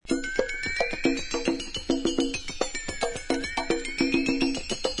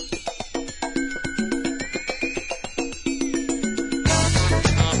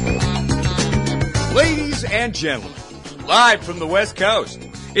and gentlemen, live from the West Coast,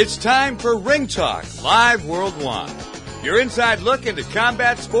 it's time for Ring Talk Live Worldwide. Your inside look into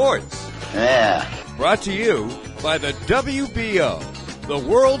combat sports. Yeah. Brought to you by the WBO, the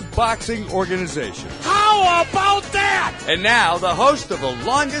World Boxing Organization. How about that? And now, the host of the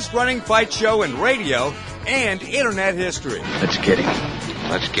longest-running fight show in radio and internet history. Let's get him.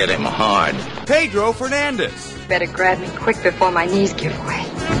 Let's get him hard. Pedro Fernandez. Better grab me quick before my knees give way.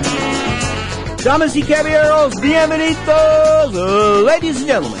 Damas y caballeros, bienvenidos, ladies and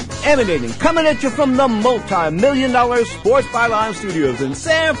gentlemen, emanating, coming at you from the multi-million-dollar Sports Byline Studios in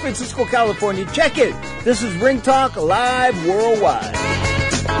San Francisco, California. Check it. This is Ring Talk Live Worldwide.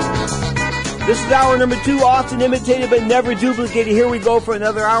 This is hour number 2, often imitated but never duplicated. Here we go for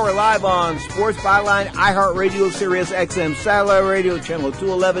another hour live on Sports Byline, iHeartRadio, Sirius XM, Satellite Radio, Channel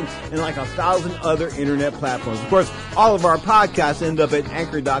 211, and like 1,000 other internet platforms. Of course, all of our podcasts end up at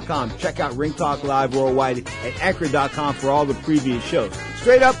Anchor.com. Check out Ring Talk Live Worldwide at Anchor.com for all the previous shows.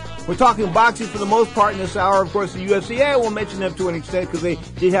 Straight up, we're talking boxing for the most part in this hour. Of course, the UFC, I won't mention them to an extent because they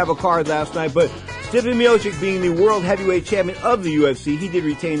did have a card last night, but Stipe Miocic being the world heavyweight champion of the UFC, he did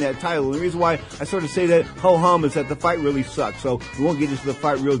retain that title. And the reason why I sort of say that ho-hum is that the fight really sucks. So we won't get into the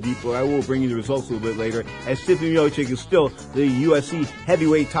fight real deep, but I will bring you the results a little bit later. As Stipe Miocic is still the UFC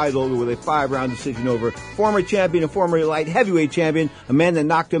heavyweight title with a 5-round decision over former champion and former light heavyweight champion, a man that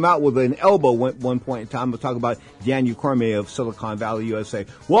knocked him out with an elbow at one point in time. We'll talk about Daniel Cormier of Silicon Valley, USA.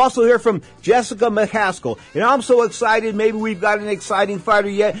 We'll also hear from Jessica McCaskill. And I'm so excited. Maybe we've got an exciting fighter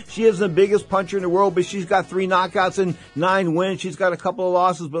yet. She isn't the biggest puncher in the world, but she's got 3 knockouts and 9 wins. She's got a couple of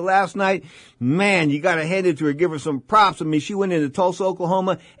losses. But last night, man, you got to hand it to her, give her some props. I mean, she went into Tulsa,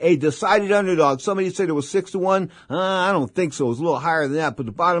 Oklahoma, a decided underdog. Somebody said it was 6-1. I don't think so. It was a little higher than that. But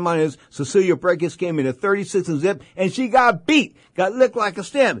the bottom line is Cecilia Brækhus came in at 36 and zip, and she got beat. Got licked like a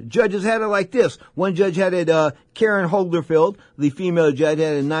stamp. Judges had it like this. One judge had it, Karen Holderfield. The female judge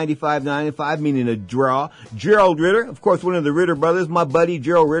had it 95-95, meaning a draw. Gerald Ritter, of course, one of the Ritter brothers, my buddy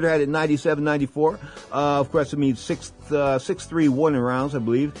Gerald Ritter, had it 97-94. Of course, it means 6-3 1 in rounds, I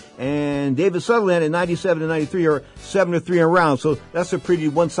believe. And David Sutherland at 97-93 or 7-3 in rounds. So that's a pretty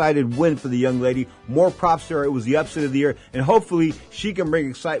one-sided win for the young lady. More props to her. It was the upset of the year. And hopefully she can bring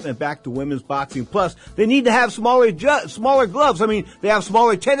excitement back to women's boxing. Plus, they need to have smaller gloves. I mean, they have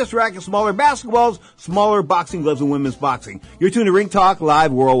smaller tennis rackets, smaller basketballs, smaller boxing gloves in women's boxing. You're tuned to Ring Talk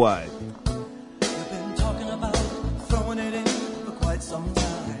Live Worldwide. We've been talking about throwing it in for quite some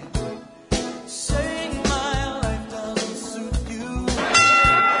time. Saying my life doesn't suit you.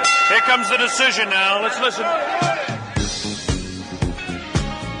 Here comes the decision now. Let's listen.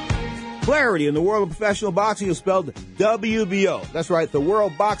 Clarity in the world of professional boxing is spelled WBO. That's right, the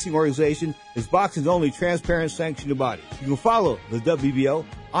World Boxing Organization is boxing's only transparent sanctioned body. You can follow the WBO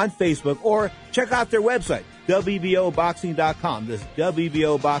on Facebook or check out their website, WBOboxing.com. That's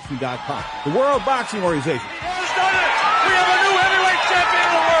WBOboxing.com. The World Boxing Organization. Has done it! We have a new heavyweight champion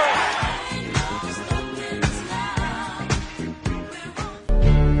of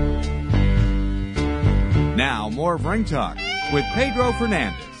the world. Now, more of Ring Talk with Pedro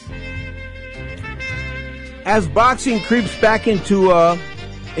Fernandez. As boxing creeps back into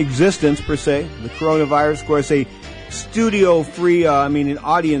existence, per se, the coronavirus, of course, a studio-free, an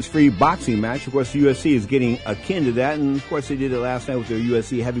audience-free boxing match. Of course, the UFC is getting akin to that, and of course, they did it last night with their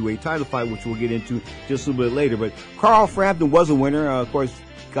UFC heavyweight title fight, which we'll get into just a little bit later. But Carl Frampton was a winner. Of course,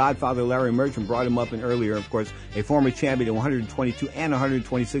 Godfather Larry Merchant brought him up in earlier. Of course, a former champion at 122 and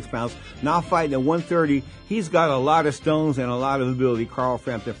 126 pounds. Now fighting at 130. He's got a lot of stones and a lot of ability, Carl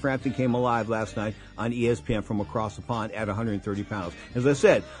Frampton. Frampton came alive last night on ESPN from across the pond at 130 pounds. As I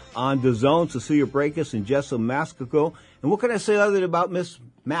said, on DAZN, Cecilia Brækhus and Jessica McCaskill. And what can I say about Miss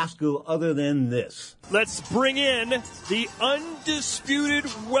Maskell other than this? Let's bring in the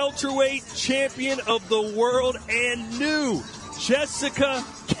undisputed welterweight champion of the world and new Jessica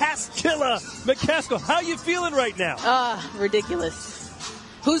McCaskill. How you feeling right now? Ridiculous.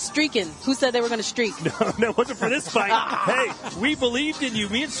 Who's streaking? Who said they were going to streak? No, it wasn't for this fight. Hey, we believed in you.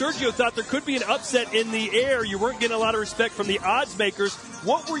 Me and Sergio thought there could be an upset in the air. You weren't getting a lot of respect from the odds makers.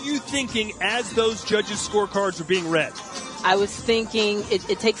 What were you thinking as those judges' scorecards were being read? I was thinking it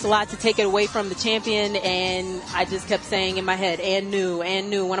takes a lot to take it away from the champion, and I just kept saying in my head, and new.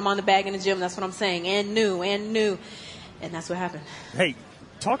 When I'm on the bag in the gym, that's what I'm saying, and new. And that's what happened. Hey,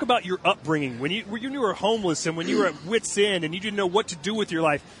 talk about your upbringing. When you were homeless and when you were at wit's end and you didn't know what to do with your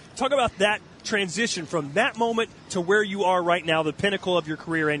life. Talk about that transition from that moment to where you are right now, the pinnacle of your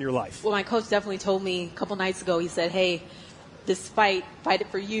career and your life. Well, my coach definitely told me a couple nights ago, he said, hey, this fight it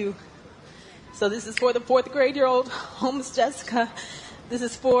for you. So this is for the 4th grade-year-old homeless Jessica. This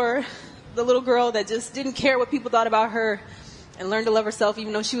is for the little girl that just didn't care what people thought about her and learned to love herself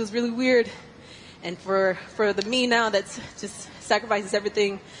even though she was really weird. And for the me now that's just sacrifices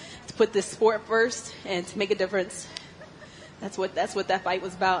everything to put this sport first and to make a difference. That's what that fight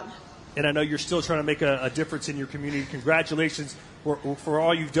was about. And I know you're still trying to make a difference in your community. Congratulations for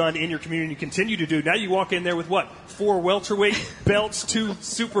all you've done in your community and you continue to do. Now you walk in there with 4 welterweight belts, 2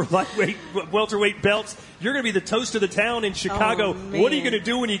 super lightweight welterweight belts. You're going to be the toast of the town in Chicago. Oh, what are you going to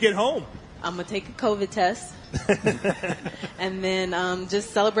do when you get home? I'm going to take a COVID test. And then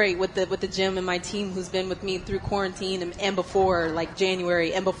just celebrate with the gym and my team who's been with me through quarantine and before, like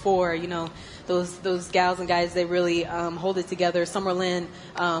January and before, those gals and guys, they really hold it together. Summer Lynn,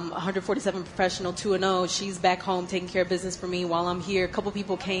 147 professional, 2-0. She's back home taking care of business for me while I'm here. A couple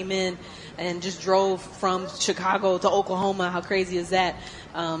people came in and just drove from Chicago to Oklahoma. How crazy is that?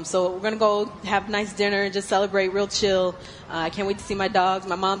 So we're going to go have a nice dinner and just celebrate real chill. I can't wait to see my dogs.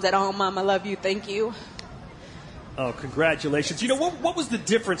 My mom's at home. Mom, I love you. Thank you. Oh, congratulations. What was the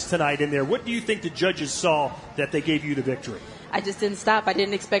difference tonight in there? What do you think the judges saw that they gave you the victory? I just didn't stop. I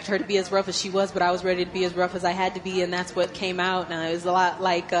didn't expect her to be as rough as she was, but I was ready to be as rough as I had to be, and that's what came out. It was a lot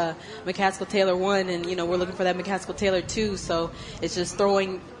like McCaskill-Taylor 1, and, we're looking for that McCaskill-Taylor 2, so it's just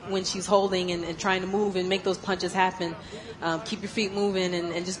throwing when she's holding and trying to move and make those punches happen. Keep your feet moving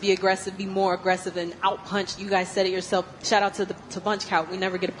and just be aggressive, be more aggressive, and out-punch. You guys said it yourself. Shout out to punch count. We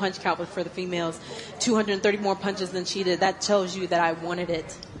never get a punch count for the females. 230 more punches than she did. That tells you that I wanted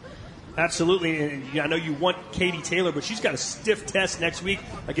it. Absolutely, and I know you want Katie Taylor, but she's got a stiff test next week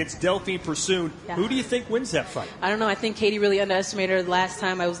against Delphine Persoon. Yeah. Who do you think wins that fight? I don't know. I think Katie really underestimated her the last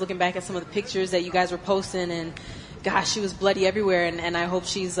time. I was looking back at some of the pictures that you guys were posting, and gosh, she was bloody everywhere, and I hope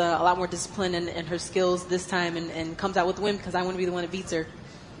she's a lot more disciplined in her skills this time and comes out with the win because I want to be the one that beats her.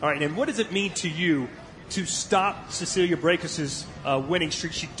 All right, and what does it mean to you to stop Cecilia Brækhus' winning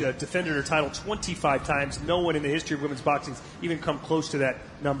streak? She defended her title 25 times. No one in the history of women's boxing has even come close to that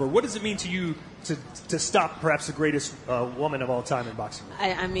number. What does it mean to you to stop perhaps the greatest woman of all time in boxing?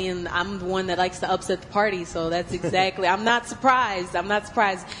 I mean, I'm the one that likes to upset the party, so that's exactly. I'm not surprised.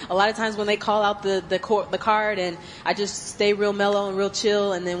 A lot of times when they call out the card, and I just stay real mellow and real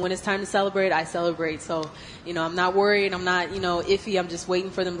chill, and then when it's time to celebrate, I celebrate. So, I'm not worried. I'm not, iffy. I'm just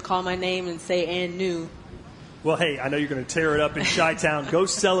waiting for them to call my name and say, and new. Well, hey, I know you're going to tear it up in Chi-Town. Go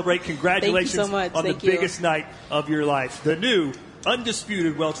celebrate. Congratulations Thank you so much. On the biggest night of your life. The new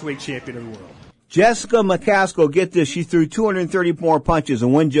undisputed welterweight champion of the world. Jessica McCaskill, get this, she threw 230 more punches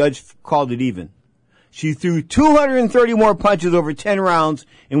and one judge called it even. She threw 230 more punches over 10 rounds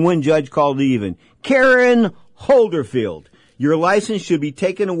and one judge called it even. Karen Holderfield, your license should be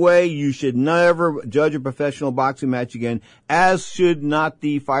taken away. You should never judge a professional boxing match again, as should not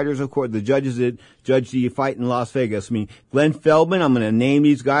the fighters, of course, the judges that judge the fight in Las Vegas. I mean, Glenn Feldman, I'm going to name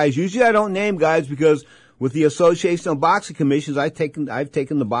these guys. Usually I don't name guys because with the Association of Boxing Commissions, I've taken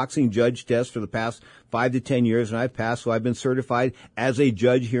the boxing judge test for the past 5 to 10 years, and I've passed, so I've been certified as a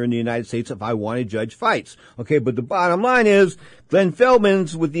judge here in the United States if I want to judge fights. Okay, but the bottom line is, Glenn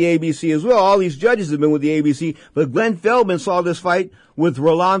Feldman's with the ABC as well. All these judges have been with the ABC, but Glenn Feldman saw this fight with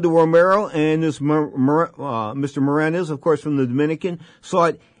Rolando Romero and this Mr. Morales, of course, from the Dominican, saw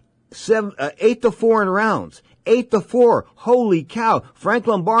it 8-4 in rounds. 8-4. Holy cow. Frank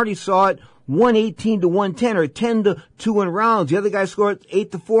Lombardi saw it 118 to 110 or 10-2 in rounds. The other guy scored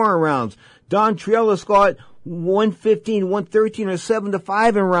 8-4 in rounds. Don Triella scored 115, 113 or 7-5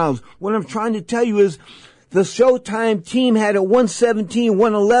 in rounds. What I'm trying to tell you is the Showtime team had a 117,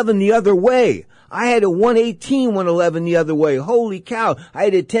 111 the other way. I had a 118, 111 the other way. Holy cow. I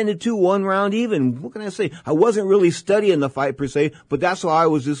had a 10-2, 1 round even. What can I say? I wasn't really studying the fight per se, but that's why I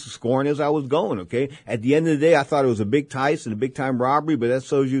was just scoring as I was going, okay? At the end of the day, I thought it was a big heist and a big time robbery, but that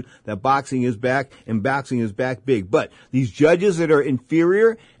shows you that boxing is back and boxing is back big. But these judges that are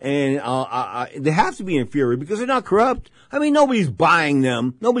inferior, and they have to be inferior because they're not corrupt. I mean, nobody's buying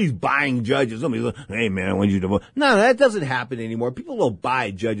them. Nobody's buying judges. Nobody's like, hey man, I want you to vote. No, that doesn't happen anymore. People don't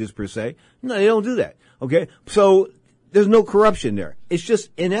buy judges per se. No, they don't do that. Okay? So there's no corruption there. It's just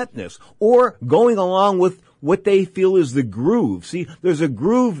ineptness or going along with what they feel is the groove. See, there's a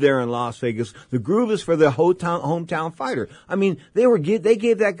groove there in Las Vegas. The groove is for the hometown fighter. I mean, they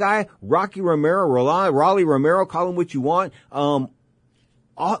gave that guy Rocky Romero, Raleigh Romero, call him what you want,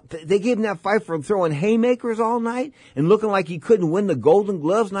 they gave him that fight for throwing haymakers all night and looking like he couldn't win the Golden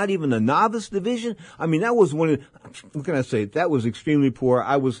Gloves, not even the novice division. I mean, that was what can I say? That was extremely poor.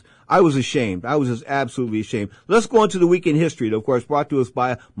 I was I was ashamed. I was just absolutely ashamed. Let's go into the week in history, of course, brought to us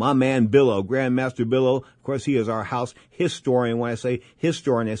by my man Billo, Grandmaster Billo. Of course, he is our house historian. When I say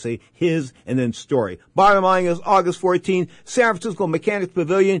historian, I say his and then story. Bottom line is August 14th, San Francisco Mechanics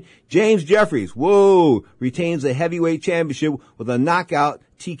Pavilion, James Jeffries, retains the heavyweight championship with a knockout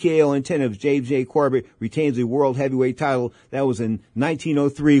TKO in 10 of James J. Corbett, retains the world heavyweight title. That was in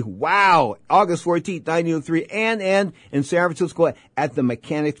 1903. Wow! August 14th, 1903, and in San Francisco at the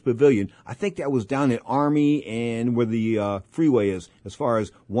Mechanics Pavilion. I think that was down at Army and where the freeway is, as far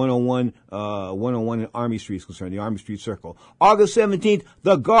as 101 and Army Street is concerned, the Army Street Circle. August 17th,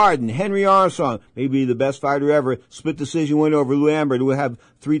 The Garden, Henry Armstrong, maybe the best fighter ever, split decision win over Lou Ambert, who would have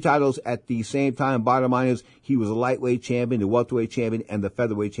 3 titles at the same time. Bottom line is he was a lightweight champion, the welterweight champion, and the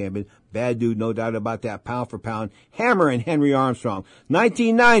featherweight champion. Bad dude, no doubt about that, pound for pound. Hammer and Henry Armstrong.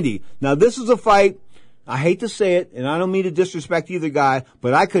 1990. Now this is a fight, I hate to say it, and I don't mean to disrespect either guy,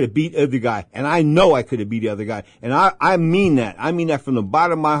 but I could have beat either guy, and I know I could have beat the other guy, and I mean that. I mean that from the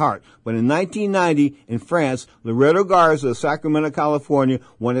bottom of my heart. But in 1990, in France, Loreto Garza of Sacramento, California,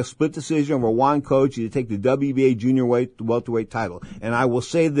 won a split decision over Juan Cauchi to take the WBA junior welterweight title. And I will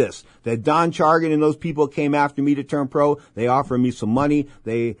say this, that Don Chargan and those people came after me to turn pro. They offered me some money.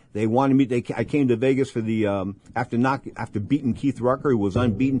 They wanted me, I came to Vegas for the, after beating Keith Rucker, who was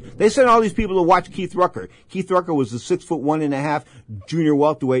unbeaten. They sent all these people to watch Keith Rucker. Keith Rucker was the 6'1.5" junior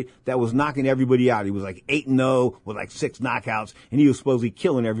welterweight that was knocking everybody out. He was like 8-0 with like 6 knockouts, and he was supposedly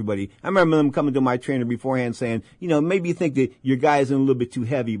killing everybody. I remember them coming to my trainer beforehand saying, maybe you think that your guy is in a little bit too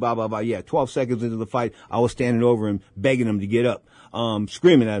heavy, blah, blah, blah. Yeah, 12 seconds into the fight, I was standing over him, begging him to get up,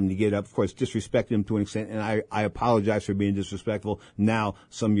 screaming at him to get up, of course, disrespecting him to an extent, and I apologize for being disrespectful now,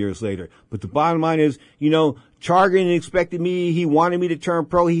 some years later. But the bottom line is, Chargan expected me. He wanted me to turn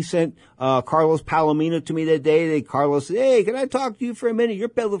pro. He sent Carlos Palomino to me that day. Carlos said, "Hey, can I talk to you for a minute? You're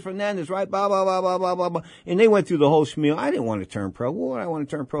Pedro Fernandez, right? Blah, blah, blah, blah, blah, blah, blah." And they went through the whole spiel. I didn't want to turn pro. What would I want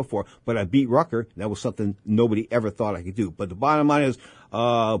to turn pro for? But I beat Rucker. That was something nobody ever thought I could do. But the bottom line is,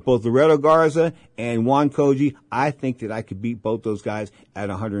 both Loreto Garza and Juan Cauchi, I think that I could beat both those guys at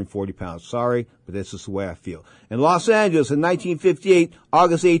 140 pounds. Sorry, but that's just the way I feel. In Los Angeles in 1958,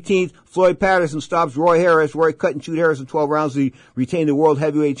 August 18th, Floyd Patterson stops Roy Harris. Roy cut and shoot Harris in 12 rounds to retain the World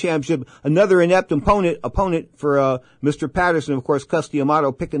Heavyweight Championship. Another inept opponent for Mr. Patterson, of course, Cus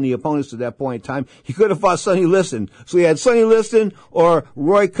D'Amato picking the opponents at that point in time. He could have fought Sonny Liston. So he had Sonny Liston or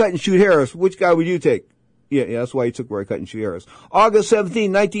Roy cut and shoot Harris. Which guy would you take? Yeah, that's why he took Roy cut and shoot Harris. August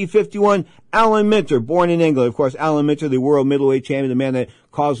 17, 1951, Alan Minter, born in England. Of course, Alan Minter, the world middleweight champion, the man that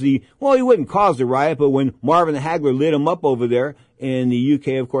caused he wouldn't cause the riot, but when Marvin Hagler lit him up over there in the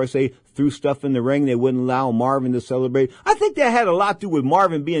UK, of course, they threw stuff in the ring. They wouldn't allow Marvin to celebrate. I think that had a lot to do with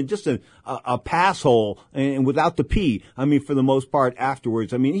Marvin being just a pass hole and without the P. I mean, for the most part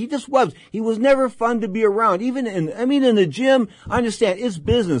afterwards. I mean, he was never fun to be around. Even in the gym, I understand it's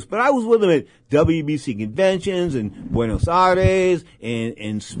business, but I was with him at WBC conventions in Buenos Aires,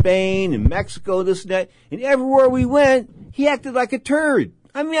 in Spain, in Mexico, this and that. And everywhere we went, he acted like a turd.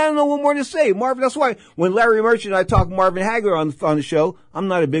 I mean, I don't know what more to say. Marvin, that's why when Larry Merchant and I talk Marvin Hagler on the show, I'm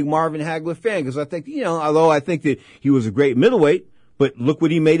not a big Marvin Hagler fan because I think, although I think that he was a great middleweight, but look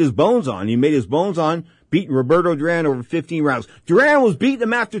what he made his bones on. He made his bones on beating Roberto Duran over 15 rounds. Duran was beating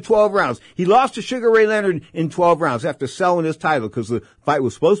him after 12 rounds. He lost to Sugar Ray Leonard in 12 rounds after selling his title because the fight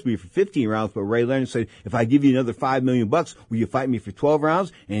was supposed to be for 15 rounds, but Ray Leonard said, if I give you another $5 million, will you fight me for 12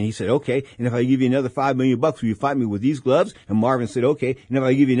 rounds? And he said, okay. And if I give you another $5 million, will you fight me with these gloves? And Marvin said, okay. And if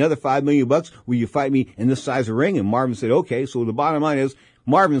I give you another $5 million, will you fight me in this size of ring? And Marvin said, okay. So the bottom line is,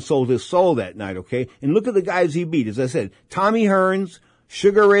 Marvin sold his soul that night, okay? And look at the guys he beat. As I said, Tommy Hearns,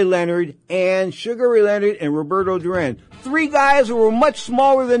 Sugar Ray Leonard and Roberto Duran. 3 guys who were much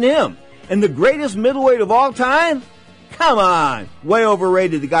smaller than him. And the greatest middleweight of all time? Come on. Way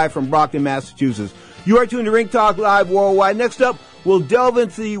overrated, the guy from Brockton, Massachusetts. You are tuned to Ring Talk Live Worldwide. Next up, we'll delve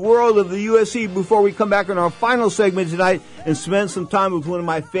into the world of the UFC before we come back on our final segment tonight and spend some time with one of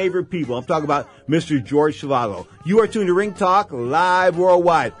my favorite people. I'm talking about Mr. George Chuvalo. You are tuned to Ring Talk Live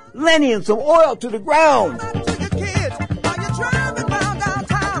Worldwide. Lenny and some oil to the ground.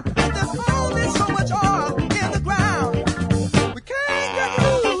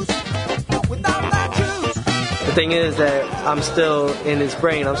 The thing is that I'm still in his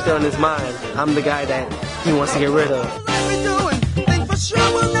brain. I'm still in his mind. I'm the guy that he wants to get rid of.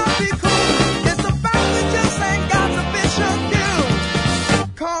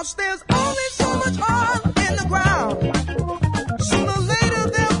 Cause there's only so much oil in the ground. Sooner or later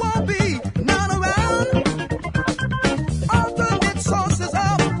there won't be none around. Alternate sources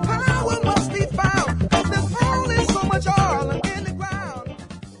of power must be found. Cause there's only so much oil in the ground.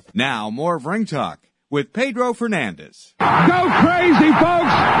 Now, more of Ring Talk with Pedro Fernandez. Go crazy,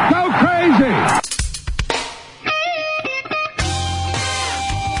 folks! Go crazy!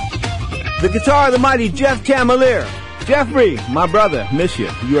 The guitar of the mighty Jeff Camalier. Jeffrey, my brother, miss you.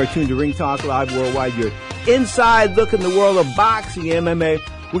 You are tuned to Ring Talk Live Worldwide. Your inside look in the world of boxing, MMA.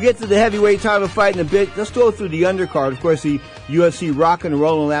 We'll get to the heavyweight title fight in a bit. Let's go through the undercard. Of course, the UFC rocking and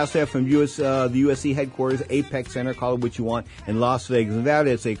rolling last night from the UFC headquarters, Apex Center, call it what you want, in Las Vegas,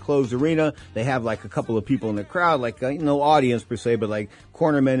 Nevada. It's a closed arena. They have like a couple of people in the crowd, like no audience per se, but like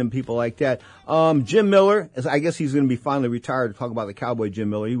cornermen and people like that. Jim Miller, I guess he's going to be finally retired. To talk about the Cowboy Jim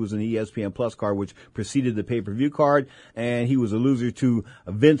Miller, he was in the ESPN Plus card, which preceded the pay-per-view card, and he was a loser to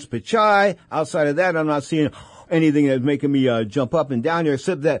Vince Pichai. Outside of that, I'm not seeing anything that's making me jump up and down here,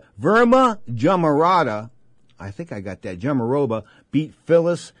 except that Verma Jamarada, I think I got that, Jamaroba, beat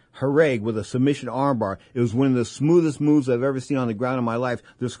Phyllis Harag with a submission armbar. It was one of the smoothest moves I've ever seen on the ground in my life.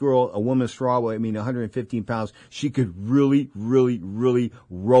 This girl, a woman strawweight, 115 pounds, she could really, really, really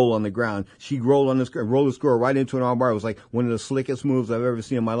roll on the ground. She rolled this girl right into an armbar. It was like one of the slickest moves I've ever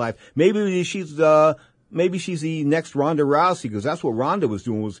seen in my life. Maybe she's the next Ronda Rousey, because that's what Ronda was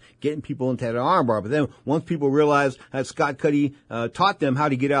doing, was getting people into that armbar. But then once people realized that Scott Cuddy taught them how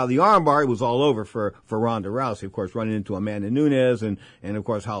to get out of the armbar, it was all over for Ronda Rousey. Of course, running into Amanda Nunes and of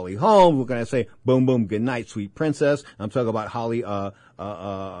course Holly Holm. What can I say? Boom, boom, good night, sweet princess. I'm talking about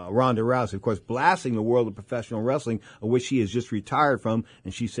Ronda Rousey, of course, blasting the world of professional wrestling, of which she has just retired from,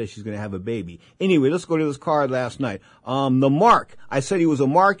 and she says she's going to have a baby. Anyway, let's go to this card last night. The mark. I said he was a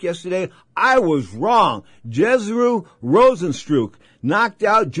mark yesterday. I was wrong. Jezeru Rosenstruck knocked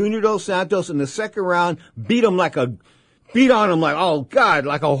out Junior Dos Santos in the second round, beat on him like, oh God,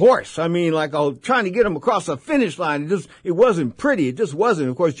 like a horse. Trying to get him across the finish line. It wasn't pretty. It just wasn't.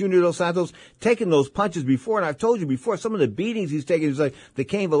 Of course, Junior Dos Santos taking those punches before, and I've told you before, some of the beatings he's taken is like the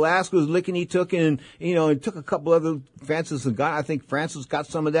Cain Velasquez licking he took, and took a couple other, I think Francis got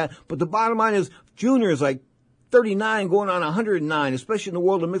some of that. But the bottom line is, Junior is like 39 going on 109, especially in the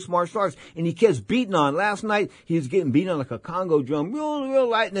world of mixed martial arts, and he gets beaten on. Last night, he was getting beaten on like a Congo drum, real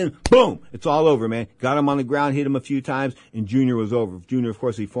light, and then boom, it's all over, man. Got him on the ground, hit him a few times, and Junior was over. Junior, of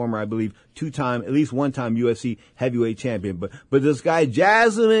course, a former, I believe, at least one-time UFC heavyweight champion. But this guy,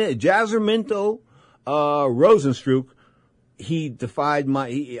 Jaziminto Rosenstruck, he defied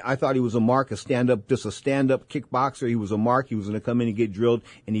I thought he was a mark, a stand-up kickboxer. He was a mark. He was going to come in and get drilled,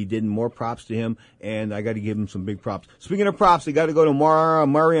 and he did. More props to him, and I got to give him some big props. Speaking of props, they got to go to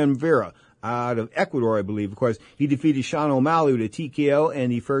Marian Vera out of Ecuador, I believe. Of course, he defeated Sean O'Malley with a TKO in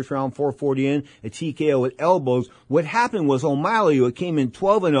the first round, 440 in, a TKO with elbows. What happened was O'Malley, who came in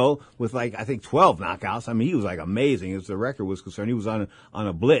 12-0 with 12 knockouts. He was amazing as the record was concerned. He was on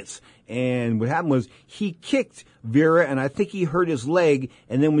a blitz. And what happened was he kicked Vera, and I think he hurt his leg,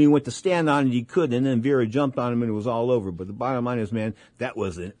 and then when he went to stand on it, he couldn't, and then Vera jumped on him, and it was all over. But the bottom line is, man, that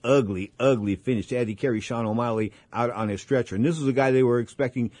was an ugly, ugly finish. They had to carry Sean O'Malley out on his stretcher. And this is a guy they were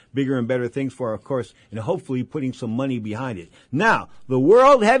expecting bigger and better things for, of course, and hopefully putting some money behind it. Now, the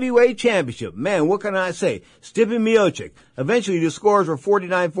World Heavyweight Championship. Man, what can I say? Stipe Miocic. Eventually, the scores were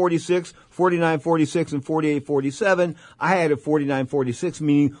 49-46, 49-46, and 48-47. I had a 49-46,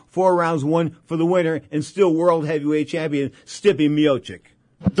 meaning 4 rounds won for the winner, and still World Heavyweight Champion Stipe Miocic.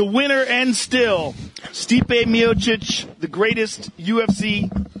 The winner and still Stipe Miocic, the greatest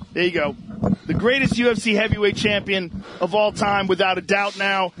UFC, there you go, the greatest UFC heavyweight champion of all time, without a doubt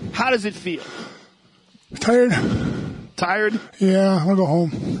now. How does it feel? Tired. Tired? Yeah, I want to go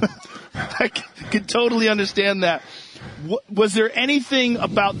home. I can totally understand that. Was there anything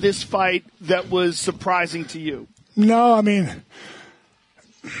about this fight that was surprising to you? No,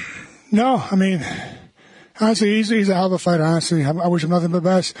 honestly, he's a hell of a fighter, honestly. I wish him nothing but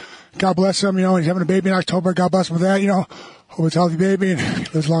best. God bless him, he's having a baby in October. God bless him with that, Hope it's a healthy baby and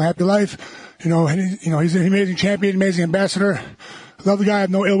lives a long, happy life. He's an amazing champion, amazing ambassador. I love the guy. I have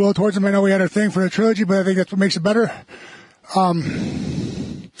no ill will towards him. I know we had our thing for the trilogy, but I think that's what makes it better.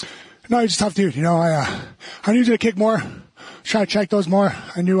 No, he's a tough dude. I knew he was going to kick more. Try to check those more.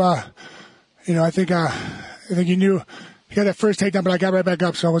 I knew, I think he knew he got that first takedown, but I got right back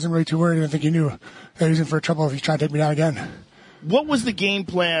up, so I wasn't really too worried. I think he knew that he was in for trouble if he's trying to take me down again. What was the game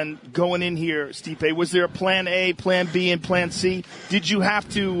plan going in here, Stipe? Was there a plan A, plan B, and plan C? Did you have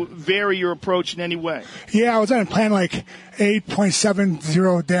to vary your approach in any way? Yeah, I was on plan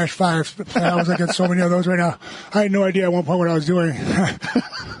 8.70-5. I was in so many of those right now. I had no idea at one point what I was doing.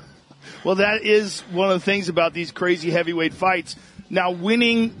 Well, that is one of the things about these crazy heavyweight fights. Now,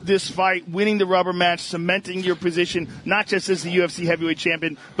 winning this fight, winning the rubber match, cementing your position, not just as the UFC heavyweight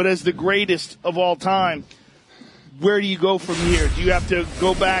champion, but as the greatest of all time. where do you go from here? Do you have to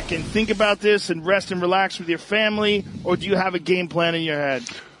go back and think about this and rest and relax with your family, or do you have a game plan in your head?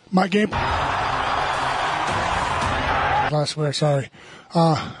 My game. I swear, sorry.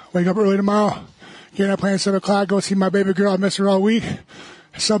 Wake up early tomorrow, get up playing 7 o'clock, go see my baby girl. I miss her all week.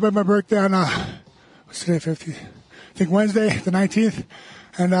 Celebrate my birthday on, what's today, 50? I think Wednesday, the 19th.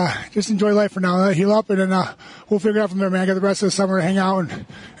 And just enjoy life for now. Let it heal up, and then we'll figure it out from there, man. I got the rest of the summer to hang out and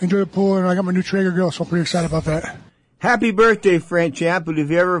enjoy the pool, and I got my new Traeger grill, so I'm pretty excited about that. Happy birthday, Fran Champ. But if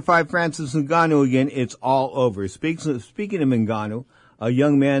you ever fight Francis Ngannou again, it's all over. Speaking of Ngannou, a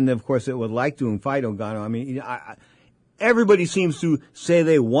young man, of course, that would like to fight Ngannou. I mean, everybody seems to say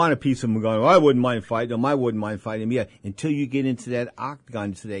they want a piece of Ngannou. I wouldn't mind fighting him. I wouldn't mind fighting him. Yeah, until you get into that octagon,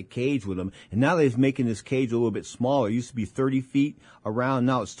 into that cage with him. And now they're making this cage a little bit smaller. It used to be 30 feet around.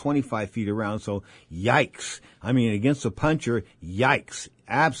 Now it's 25 feet around. So yikes. I mean, against a puncher, yikes.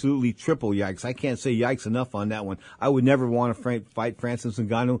 Absolutely triple yikes. I can't say yikes enough on that one. I would never want to fight Francis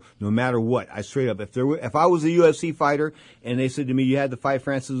Ngannou no matter what. I straight up, if I was a UFC fighter and they said to me, you had to fight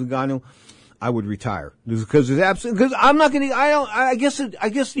Francis Ngannou, I would retire because I'm not going to, I guess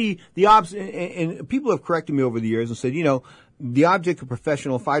the and people have corrected me over the years and said, the object of a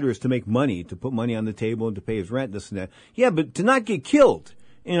professional fighter is to make money, to put money on the table and to pay his rent, this and that. Yeah, but to not get killed.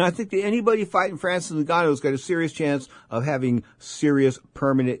 And I think that anybody fighting Francis Ngannou has got a serious chance of having serious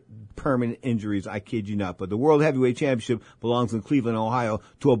permanent injuries. I kid you not. But the World Heavyweight Championship belongs in Cleveland, Ohio,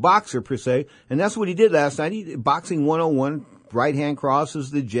 to a boxer per se. And that's what he did last night. Boxing 101. Right hand crosses,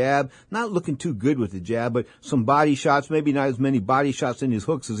 the jab, not looking too good with the jab, but some body shots, maybe not as many body shots in his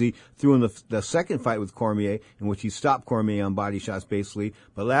hooks as he threw in the second fight with Cormier, in which he stopped Cormier on body shots basically.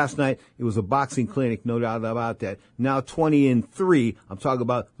 But last night, it was a boxing clinic, no doubt about that. Now 20-3, I'm talking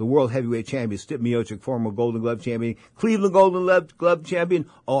about the World Heavyweight Champion, Stipe Miocic, former Golden Glove champion, Cleveland Golden Glove champion,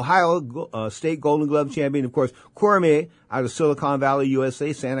 Ohio State Golden Glove champion, of course, Cormier, out of Silicon Valley,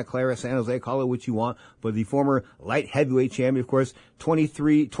 USA, Santa Clara, San Jose, call it what you want. But the former light heavyweight champion, of course,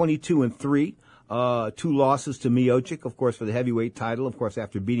 22-3, 2 losses to Miocic, of course, for the heavyweight title, of course,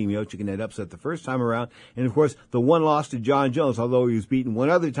 after beating Miocic in that upset the first time around. And, of course, the 1 loss to John Jones, although he was beaten one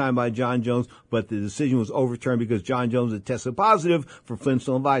other time by John Jones, but the decision was overturned because John Jones had tested positive for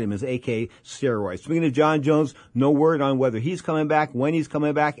Flintstone vitamins, a.k.a. steroids. Speaking of John Jones, no word on whether he's coming back, when he's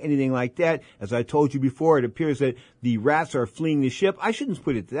coming back, anything like that. As I told you before, it appears that the rats are fleeing the ship. I shouldn't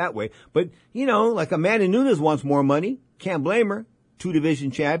put it that way, but, like Amanda Nunes wants more money. Can't blame her. 2-division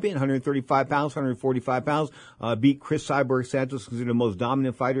champion, 135 pounds, 145 pounds, beat Chris Cyborg Santos, considered the most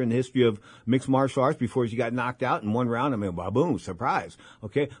dominant fighter in the history of mixed martial arts before she got knocked out in 1 round. I mean, boom, surprise.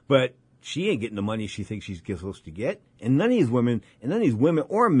 Okay. But she ain't getting the money she thinks she's supposed to get. And none of these women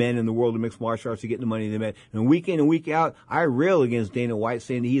or men in the world of mixed martial arts are getting the money they make. And week in and week out, I rail against Dana White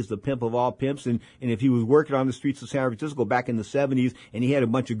saying that he's the pimp of all pimps. And if he was working on the streets of San Francisco back in the 70s and he had a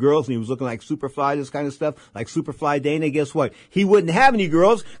bunch of girls and he was looking like Superfly, this kind of stuff, like Superfly Dana, guess what? He wouldn't have any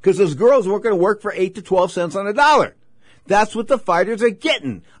girls because those girls weren't going to work for 8 to 12 cents on a dollar. That's what the fighters are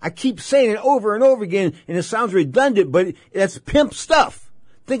getting. I keep saying it over and over again, and it sounds redundant, but that's pimp stuff.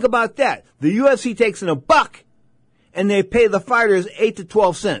 Think about that. The UFC takes in $1, and they pay the fighters 8 to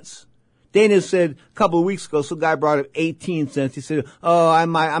 12 cents. Dana said a couple of weeks ago, some guy brought up 18 cents. He said,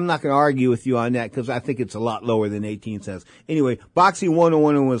 I'm not going to argue with you on that because I think it's a lot lower than 18 cents. Anyway, Boxing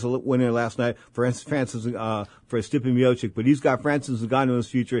 101 was a winner last night for Francis, for Stipe Miocic, but he's got Francis Ngannou in his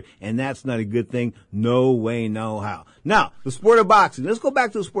future, and that's not a good thing. No way, no how. Now, the sport of boxing. Let's go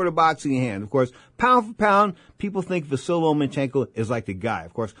back to the sport of boxing in hand. Of course, pound for pound, people think Vasily Lomachenko is like the guy.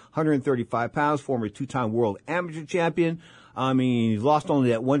 Of course, 135 pounds, former 2-time world amateur champion. I mean, he lost only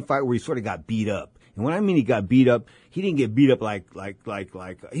that one fight where he sort of got beat up. And when I mean he got beat up, he didn't get beat up like,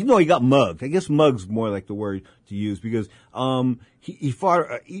 he got mugged. I guess mugged's more like the word to use because, he fought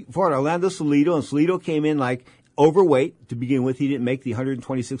Orlando Salido, and Salido came in like overweight to begin with. He didn't make the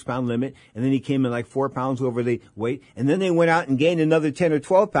 126 pound limit, and then he came in like 4 pounds over the weight, and then they went out and gained another 10 or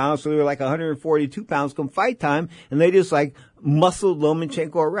 12 pounds, so they were like 142 pounds come fight time, and they just like muscled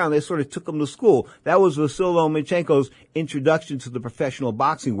Lomachenko around. They sort of took him to school. That was Vasily Lomachenko's introduction to the professional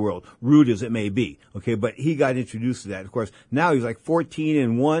boxing world, rude as it may be. Okay, but he got introduced to that. Of course, now he's like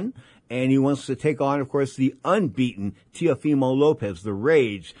 14-1. And he wants to take on, of course, the unbeaten Teofimo Lopez, the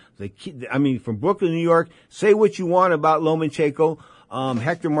Rage, from Brooklyn, New York. Say what you want about Lomachenko.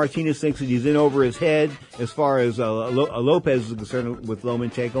 Hector Martinez thinks that he's in over his head as far as Lopez is concerned with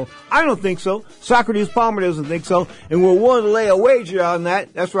Lomachenko. I don't think so. Socrates Palmer doesn't think so. And we're willing to lay a wager on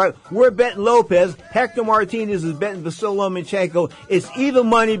that. That's right. We're betting Lopez. Hector Martinez is betting Vasyl Lomachenko. It's even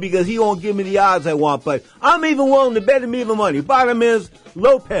money because he won't give me the odds I want. But I'm even willing to bet him even money. Bottom is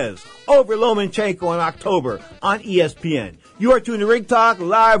Lopez over Lomachenko in October on ESPN. You are tuned to Ring Talk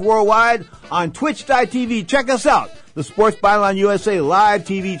live worldwide on Twitch.tv. Check us out, the Sports Byline USA live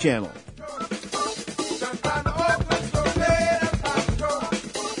TV channel.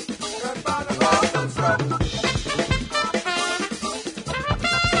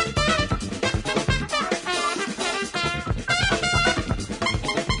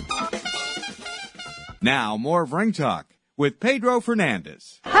 Now, more of Ring Talk with Pedro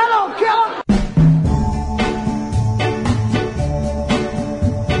Fernandez. Hello, killer!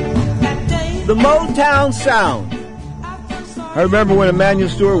 The Motown Sound. I remember when Emanuel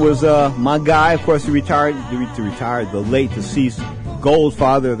Stewart was my guy. Of course, he retired. The late deceased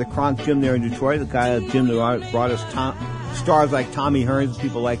Goldfather of the Kronk Gym there in Detroit. The guy at the gym that brought us stars like Tommy Hearns,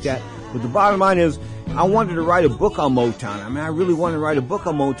 people like that. But the bottom line is, I wanted to write a book on Motown. I mean, I really wanted to write a book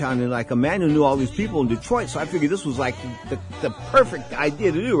on Motown, and like Emanuel knew all these people in Detroit, so I figured this was like the perfect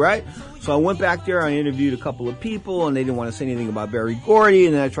idea to do, right? So I went back there, I interviewed a couple of people, and they didn't want to say anything about Berry Gordy,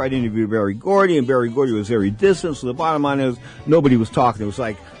 and then I tried to interview Berry Gordy, and Berry Gordy was very distant, so the bottom line is, nobody was talking. It was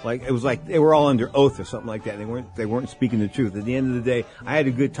like they were all under oath or something like that. They weren't speaking the truth. At the end of the day, I had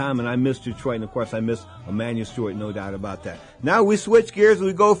a good time, and I missed Detroit, and of course I missed Emanuel Stewart, no doubt about that. Now we switch gears, and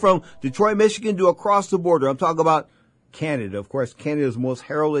we go from Detroit, Michigan to across the border. I'm talking about Canada. Of course, Canada's most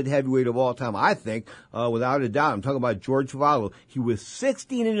heralded heavyweight of all time, I think, without a doubt. I'm talking about George Chuvalo. He was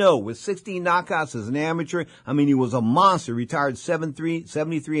 16-0 with 16 knockouts as an amateur. I mean, he was a monster. Retired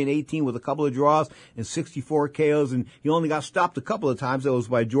 73-18 with a couple of draws and 64 KOs, and he only got stopped a couple of times. That was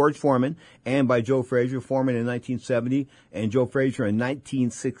by George Foreman and by Joe Frazier. Foreman in 1970 and Joe Frazier in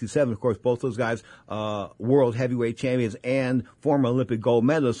 1967. Of course, both those guys, world heavyweight champions and former Olympic gold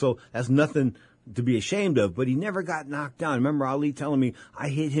medalists. So that's nothing to be ashamed of, but he never got knocked down. Remember Ali telling me I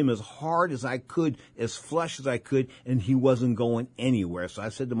hit him as hard as I could, as flush as I could, and he wasn't going anywhere. So I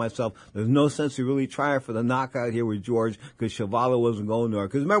said to myself, there's no sense to really try for the knockout here with George, because Chuvalo wasn't going nowhere.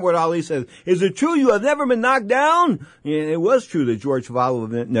 Because remember what Ali says, is it true you have never been knocked down? And it was true that George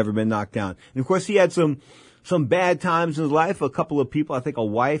Chuvalo had never been knocked down. And of course he had some bad times in his life. A couple of people, I think a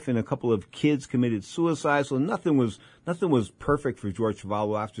wife and a couple of kids committed suicide, so nothing was perfect for George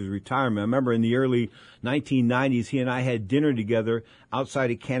Chuvalo after his retirement. I remember in the early 1990s, he and I had dinner together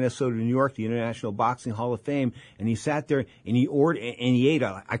outside of Canastota, New York, the International Boxing Hall of Fame, and he sat there and he ordered and he ate.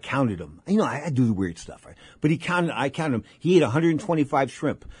 I counted him. You know, I do the weird stuff, right? But I counted him. He ate 125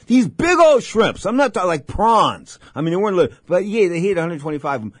 shrimp. These big old shrimps. I'm not talking like prawns. I mean, they weren't little, but he ate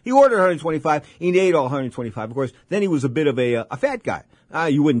 125 of them. He ordered 125 and he ate all 125. Of course, then he was a bit of a fat guy.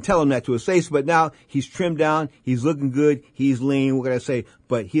 You wouldn't tell him that to his face, but now he's trimmed down, he's looking good, he's lean, what can I say?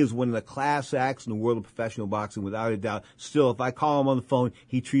 But he is one of the class acts in the world of professional boxing, without a doubt. Still, if I call him on the phone,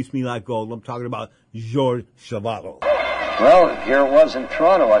 he treats me like gold. I'm talking about George Chuvalo. Well, here it was in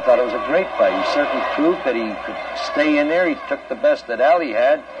Toronto. I thought it was a great fight. He certainly proved that he could stay in there. He took the best that Ali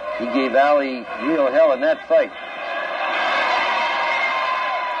had. He gave Ali real hell in that fight.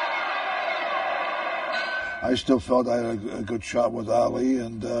 I still felt I had a good shot with Ali,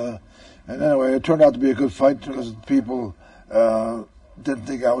 and anyway, it turned out to be a good fight because people didn't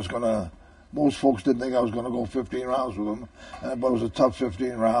think I was going to. Most folks didn't think I was going to go 15 rounds with him, but it was a tough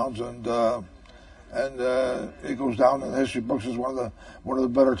 15 rounds, and it goes down in the history books as one of the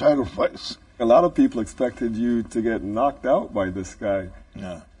better title fights. A lot of people expected you to get knocked out by this guy.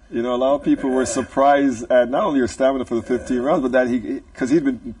 Yeah. You know, a lot of people were surprised at not only your stamina for the 15 rounds, but that because he'd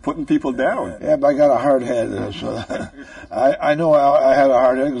been putting people down. Yeah, but I got a hard head. So I know I had a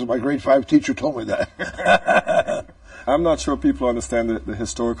hard head because my grade 5 teacher told me that. I'm not sure people understand the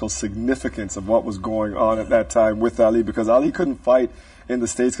historical significance of what was going on at that time with Ali, because Ali couldn't fight in the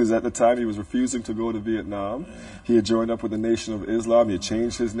States because at the time he was refusing to go to Vietnam. He had joined up with the Nation of Islam. He had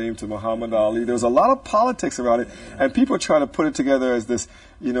changed his name to Muhammad Ali. There was a lot of politics around it, and people are trying to put it together as this,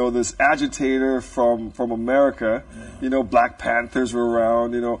 you know, this agitator from America. You know, Black Panthers were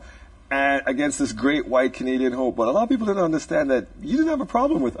around, you know, and against this great white Canadian hope. But a lot of people didn't understand that you didn't have a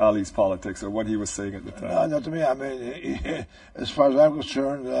problem with Ali's politics or what he was saying at the time. No, not to me. I mean, as far as I'm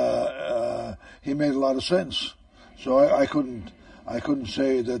concerned, he made a lot of sense. So I couldn't I couldn't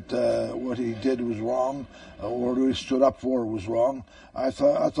say that what he did was wrong or what he stood up for was wrong. I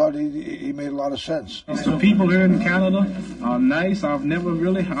thought he made a lot of sense. The people here in Canada are nice. I've never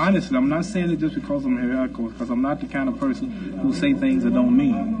really, honestly, I'm not saying it just because I'm here, because I'm not the kind of person who say things that don't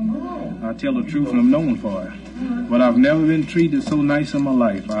mean. I tell the truth and I'm known for it. But I've never been treated so nice in my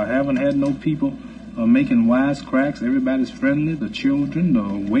life. I haven't had no people making wisecracks. Everybody's friendly. The children,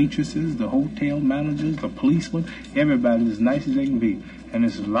 the waitresses, the hotel managers, the policemen, everybody's as nice as they can be. And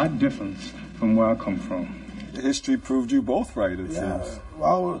it's a lot different from where I come from. History proved you both right, it seems.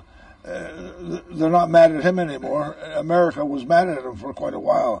 Well, they're not mad at him anymore. America was mad at him for quite a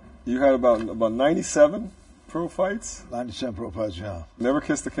while. You had about 97 pro fights? 97 pro fights, yeah. Never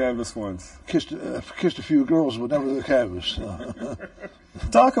kissed the canvas once? Kissed a few girls, but never the canvas.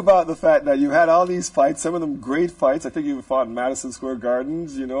 Talk about the fact that you had all these fights, some of them great fights. I think you fought in Madison Square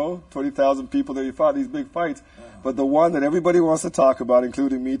Gardens, 20,000 people there. You fought these big fights. But the one that everybody wants to talk about,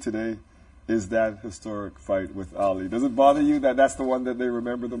 including me today, is that historic fight with Ali. Does it bother you that that's the one that they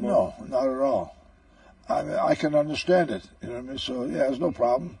remember the most? No, not at all. I can understand it. You know what I mean? So, yeah, there's no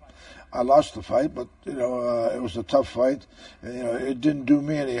problem. I lost the fight, but, it was a tough fight. And, it didn't do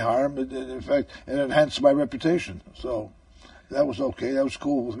me any harm. In fact, it enhanced my reputation. So that was okay. That was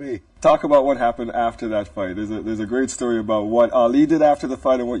cool with me. Talk about what happened after that fight. There's a great story about what Ali did after the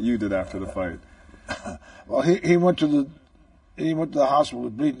fight and what you did after the fight. Well, he went to the hospital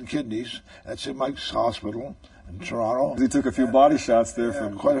with bleeding kidneys at St. Mike's Hospital in Toronto. He took a few body shots there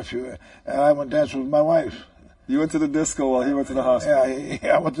from quite a few. And I went dancing with my wife. You went to the disco while he went to the hospital.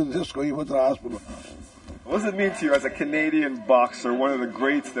 Yeah, I went to the disco. He went to the hospital. What does it mean to you as a Canadian boxer, one of the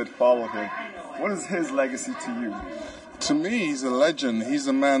greats that followed him? What is his legacy to you? To me, he's a legend. He's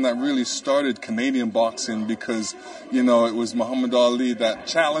a man that really started Canadian boxing because, it was Muhammad Ali that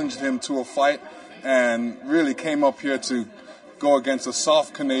challenged him to a fight and really came up here to go against a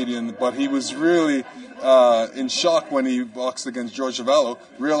soft Canadian, but he was really in shock when he boxed against George Chuvalo,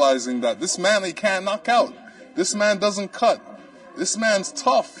 realizing that this man he can't knock out. This man doesn't cut. This man's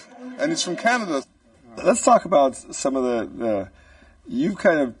tough, and he's from Canada. Let's talk about some of the you've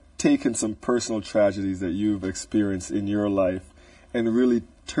kind of taken some personal tragedies that you've experienced in your life and really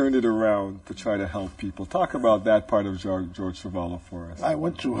turned it around to try to help people. Talk about that part of George Chuvalo for us. I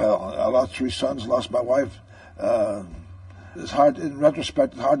went through hell. I lost 3 sons, lost my wife. It's hard, in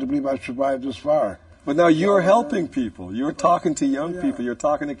retrospect, it's hard to believe I survived this far. But now you're helping people. You're talking to young people. You're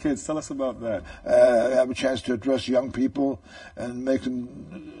talking to kids. Tell us about that. I have a chance to address young people and make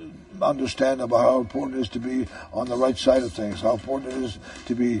them understand about how important it is to be on the right side of things, how important it is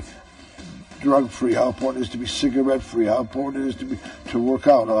to be drug-free, how important it is to be cigarette-free, how important it is to work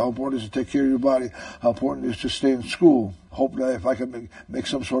out, how important it is to take care of your body, how important it is to stay in school. Hope that if I can make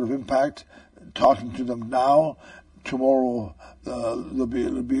some sort of impact, talking to them now, tomorrow there'll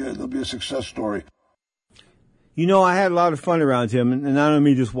be a success story. I had a lot of fun around him, and not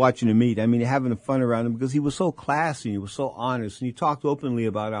only just watching him eat, having fun around him because he was so classy, he was so honest, and he talked openly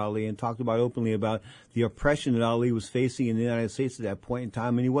about Ali and talked openly about the oppression that Ali was facing in the United States at that point in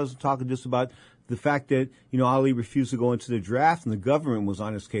time. And he wasn't talking just about the fact that, Ali refused to go into the draft and the government was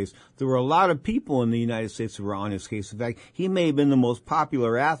on his case. There were a lot of people in the United States who were on his case. In fact, he may have been the most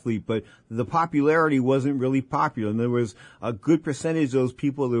popular athlete, but the popularity wasn't really popular. And there was a good percentage of those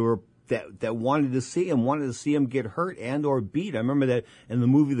people that wanted to see him get hurt and or beat. I remember that in the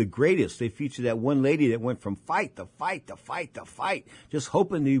movie The Greatest, they featured that one lady that went from fight to fight to fight to fight, just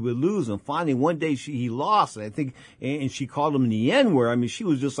hoping he would lose. And finally, one day he lost, and I think, and she called him the N-word. She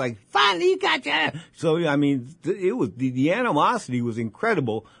was just like, finally, you got ya. So, it was, the animosity was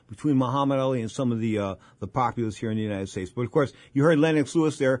incredible between Muhammad Ali and some of the populace here in the United States. But of course, you heard Lennox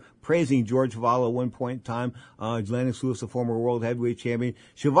Lewis there praising George Chuvalo at one point in time. Lennox Lewis, a former world heavyweight champion.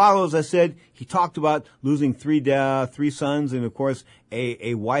 Chuvalo, as I said, he talked about losing three sons and of course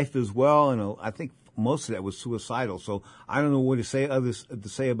a wife as well. And I think most of that was suicidal. So I don't know what to say other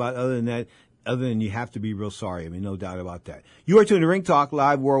than that. Other than you have to be real sorry. No doubt about that. You are tuned to Ring Talk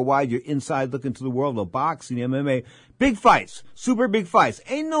Live Worldwide. Your inside look into the world of boxing, MMA. Big fights. Super big fights.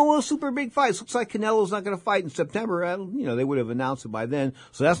 Ain't no super big fights. Looks like Canelo's not going to fight in September. They would have announced it by then.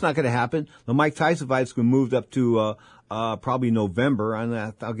 So that's not going to happen. The Mike Tyson fight's been moved up to probably November.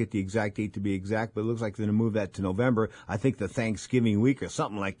 I'll get the exact date to be exact, but it looks like they're going to move that to November. I think the Thanksgiving week or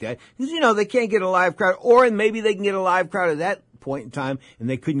something like that. Because, they can't get a live crowd, or maybe they can get a live crowd at that point in time, and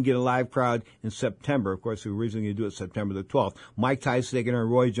they couldn't get a live crowd in September. Of course, they were originally going to do it September the 12th. Mike Tyson taking on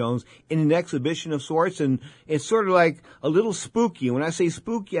Roy Jones in an exhibition of sorts, and it's sort of like a little spooky. When I say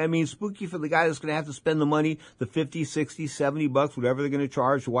spooky, I mean spooky for the guy that's going to have to spend the money, the $50, $60, $70, whatever they're going to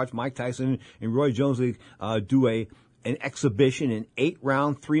charge to watch Mike Tyson and Roy Jones do an exhibition, an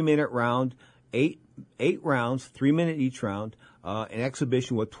 8-round, 3-minute round, eight rounds, 3-minute each round, an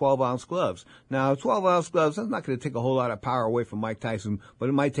exhibition with 12-ounce gloves. Now, 12-ounce gloves, that's not going to take a whole lot of power away from Mike Tyson, but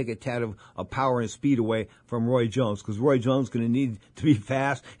it might take a tad of power and speed away from Roy Jones, because Roy Jones is going to need to be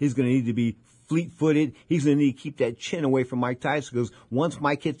fast. He's going to need to be fleet-footed. He's going to need to keep that chin away from Mike Tyson, because once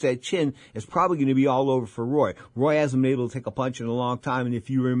Mike hits that chin, it's probably going to be all over for Roy. Roy hasn't been able to take a punch in a long time, and if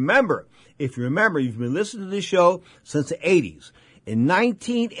you remember, you've been listening to this show since the 80s. In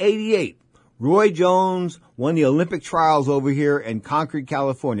 1988, Roy Jones won the Olympic trials over here in Concord,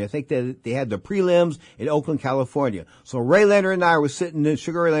 California. I think that they had the prelims in Oakland, California. So Ray Leonard and I were sitting in,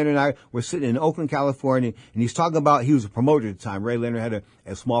 Sugar Ray Leonard and I were sitting in Oakland, California, and he's talking about, he was a promoter at the time. Ray Leonard had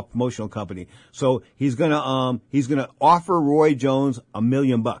a small promotional company. So he's gonna offer Roy Jones $1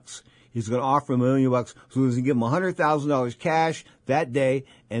 million. He's going to offer $1 million. So he's going to give him $100,000 cash that day,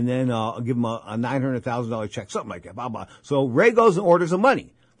 and then give him a $900,000 check, something like that. Blah, blah. So Ray goes and orders the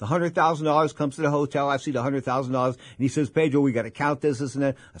money. The $100,000 comes to the hotel. I see the $100,000, and he says, Pedro, we got to count this and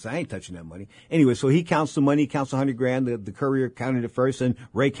that. I said, I ain't touching that money. Anyway, so he counts the money, counts $100,000. The courier counted it first, and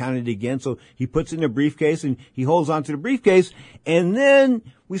Ray counted it again. So he puts it in a briefcase, and he holds onto the briefcase. And then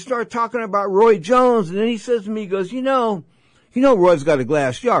we start talking about Roy Jones, and then he says to me, he goes, you know, Roy's got a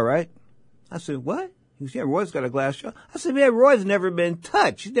glass jar, right? I said, what? He goes, yeah, Roy's got a glass jar. I said, man, Roy's never been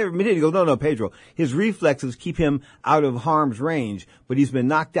touched. He's never been hit. He goes, no, Pedro. His reflexes keep him out of harm's range, but he's been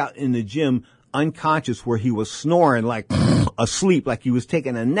knocked out in the gym unconscious where he was snoring like asleep, like he was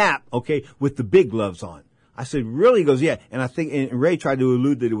taking a nap, okay, with the big gloves on. I said, really? He goes, yeah. And I think, and Ray tried to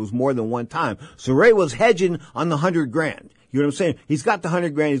allude that it was more than one time. So Ray was hedging on the $100,000. You know what I'm saying? He's got the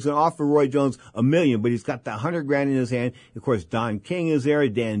 $100,000. He's going to offer Roy Jones $1 million, but he's got the $100,000 in his hand. Of course, Don King is there.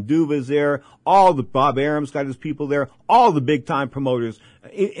 Dan Duva's there. Bob Arum's got his people there. All the big time promoters,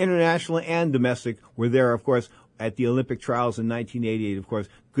 international and domestic, were there, of course, at the Olympic trials in 1988. Of course,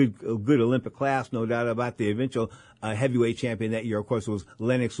 good Olympic class, no doubt about the eventual heavyweight champion that year. Of course, it was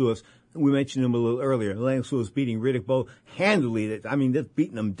Lennox Lewis. We mentioned him a little earlier. Lennox Lewis beating Riddick Bowe handily. Just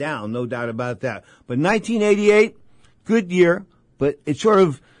beating him down, no doubt about that. But 1988, good year, but it sort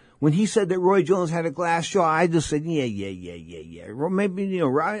of, when he said that Roy Jones had a glass jaw, I just said, yeah. Maybe,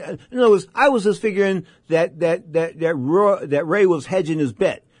 right? In other words, I was just figuring that Ray was hedging his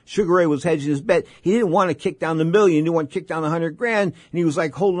bet. Sugar Ray was hedging his bet. He didn't want to kick down the $1 million. He didn't want to kick down the $100,000. And he was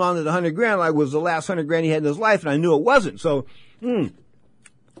like holding on to the $100,000 like it was the last $100,000 he had in his life. And I knew it wasn't. So,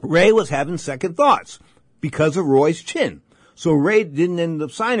 Ray was having second thoughts because of Roy's chin. So Ray didn't end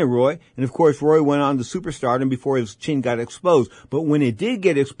up signing Roy, and of course Roy went on to superstardom before his chin got exposed. But when it did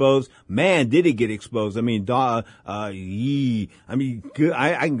get exposed, man, did it get exposed. I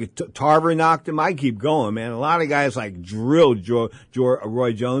can get Tarver knocked him. I keep going, man. A lot of guys like drilled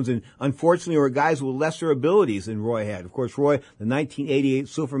Roy Jones, and unfortunately were guys with lesser abilities than Roy had. Of course, Roy, the 1988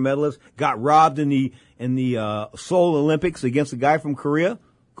 silver medalist, got robbed in the Seoul Olympics against a guy from Korea.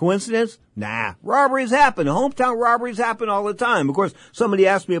 Coincidence? Nah. Robberies happen. Hometown robberies happen all the time. Of course, somebody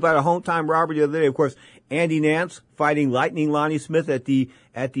asked me about a hometown robbery the other day. Of course, Andy Nance fighting Lightning Lonnie Smith at the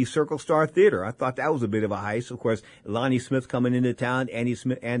Circle Star Theater. I thought that was a bit of a heist. Of course, Lonnie Smith coming into town, Andy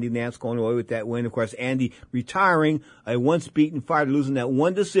Nance going away with that win. Of course, Andy retiring, a once beaten fighter, losing that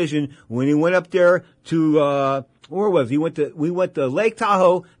one decision when he went up there to, where was he? We went to Lake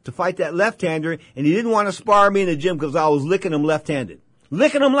Tahoe to fight that left-hander, and he didn't want to spar me in the gym because I was licking him left-handed.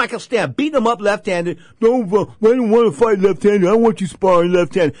 Licking him like a stamp, beating him up left-handed. I don't want to fight left-handed. I want you sparring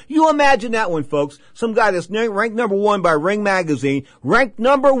left-handed. You imagine that one, folks. Some guy that's ranked number one by Ring Magazine,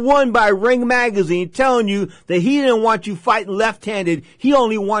 telling you that he didn't want you fighting left-handed. He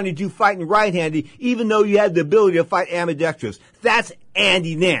only wanted you fighting right-handed, even though you had the ability to fight ambidextrous. That's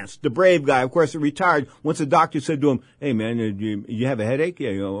Andy Nance, the brave guy. Of course, he retired once the doctor said to him, hey, man, you have a headache?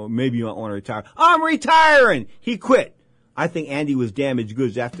 Yeah, maybe you might want to retire. I'm retiring! He quit. I think Andy was damaged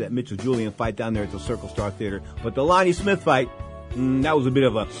goods after that Mitchell Julian fight down there at the Circle Star Theater. But the Lonnie Smith fight, that was a bit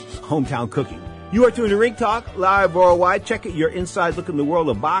of a hometown cookie. You are tuned to Ring Talk, live worldwide. Check it, your inside look in the world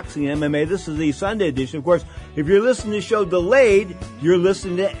of boxing and MMA. This is the Sunday edition. Of course, if you're listening to the show delayed, you're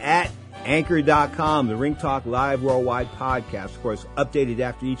listening to it at Anchor.com, the Ring Talk Live Worldwide podcast, of course, updated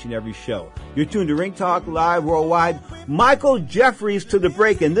after each and every show. You're tuned to Ring Talk Live Worldwide. Michael Jeffries to the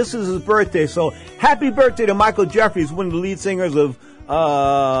break, and this is his birthday, so happy birthday to Michael Jeffries, one of the lead singers of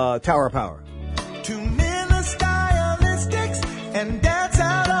Tower of Power. Too many stylistics and that's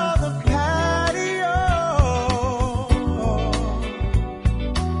out on the patio.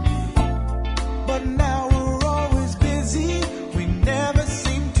 But now we're always busy. We never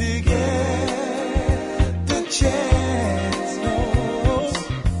seem to get the chance, no,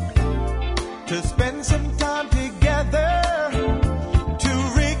 to spend some time together.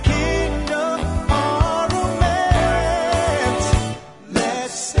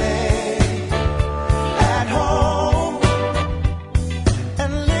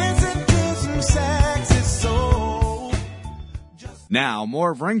 Now, more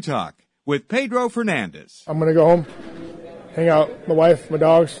of Ring Talk with Pedro Fernandez. I'm going to go home, hang out with my wife, my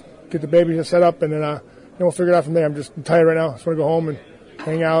dogs, get the baby set up, and then we'll figure it out from there. I'm tired right now. I just want to go home and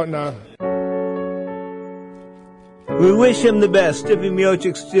hang out. And we wish him the best. Stipe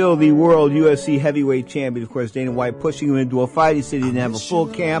Miocic still the world UFC heavyweight champion. Of course, Dana White pushing him into a fight. He said he didn't have a full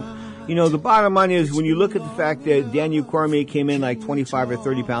camp. You know, the bottom line is when you look at the fact that Daniel Cormier came in like 25 or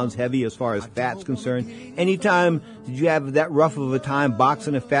 30 pounds heavy as far as fat's concerned, anytime did you have that rough of a time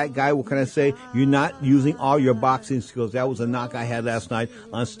boxing a fat guy, what can I say? You're not using all your boxing skills. That was a knock I had last night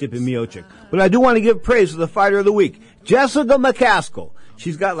on Stipe Miocic. But I do want to give praise to the fighter of the week, Jessica McCaskill.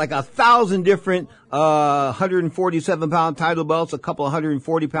 She's got like 1,000 different 147-pound title belts, a couple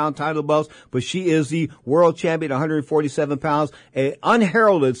 140-pound title belts, but she is the world champion, 147 pounds, an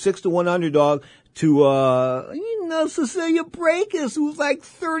unheralded 6-1 underdog to, Cecilia Brækhus, who was like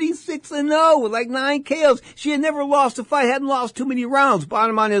 36-0 with like 9 KOs. She had never lost a fight, hadn't lost too many rounds.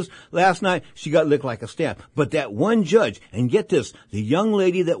 Bottom line is, last night, she got licked like a stamp. But that one judge, and get this, the young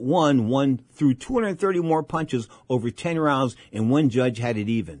lady that won through 230 more punches over 10 rounds, and one judge had it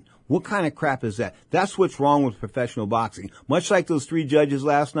even. What kind of crap is that? That's what's wrong with professional boxing. Much like those 3 judges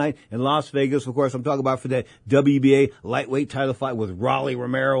last night in Las Vegas, of course, I'm talking about for that WBA lightweight title fight with Rolly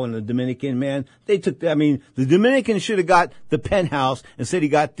Romero and the Dominican man. The Dominican should have got the penthouse instead he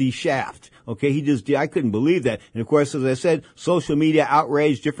got the shaft. Okay, I couldn't believe that. And of course, as I said, social media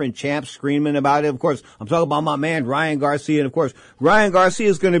outrage, different champs screaming about it. Of course, I'm talking about my man, Ryan Garcia. And of course, Ryan Garcia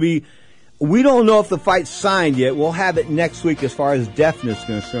is going to be, we don't know if the fight's signed yet. We'll have it next week as far as deafness is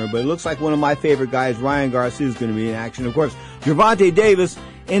concerned. But it looks like one of my favorite guys, Ryan Garcia, is going to be in action. Of course, Gervonta Davis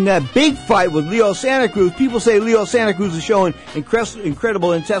in that big fight with Leo Santa Cruz. People say Leo Santa Cruz is showing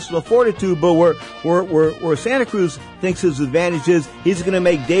incredible intestinal fortitude, but where Santa Cruz thinks his advantage is, he's going to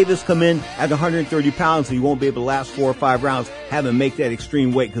make Davis come in at 130 pounds, and he won't be able to last 4 or 5 rounds, have him make that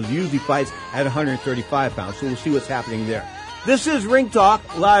extreme weight, because he usually fights at 135 pounds. So we'll see what's happening there. This is Ring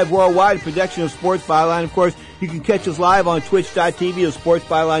Talk, live worldwide, production of Sports Byline. Of course, you can catch us live on twitch.tv, the Sports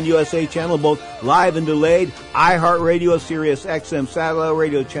Byline USA channel, both live and delayed, iHeartRadio, Sirius XM Satellite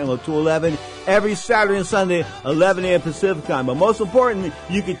Radio, channel 211, every Saturday and Sunday, 11 a.m. Pacific time. But most importantly,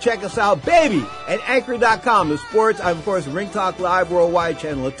 you can check us out, baby, at Anchor.com, the Sports, of course, Ring Talk Live Worldwide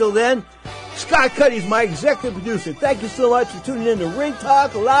channel. Until then, Scott Cuddy is my executive producer. Thank you so much for tuning in to Ring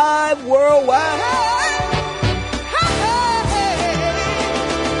Talk Live Worldwide.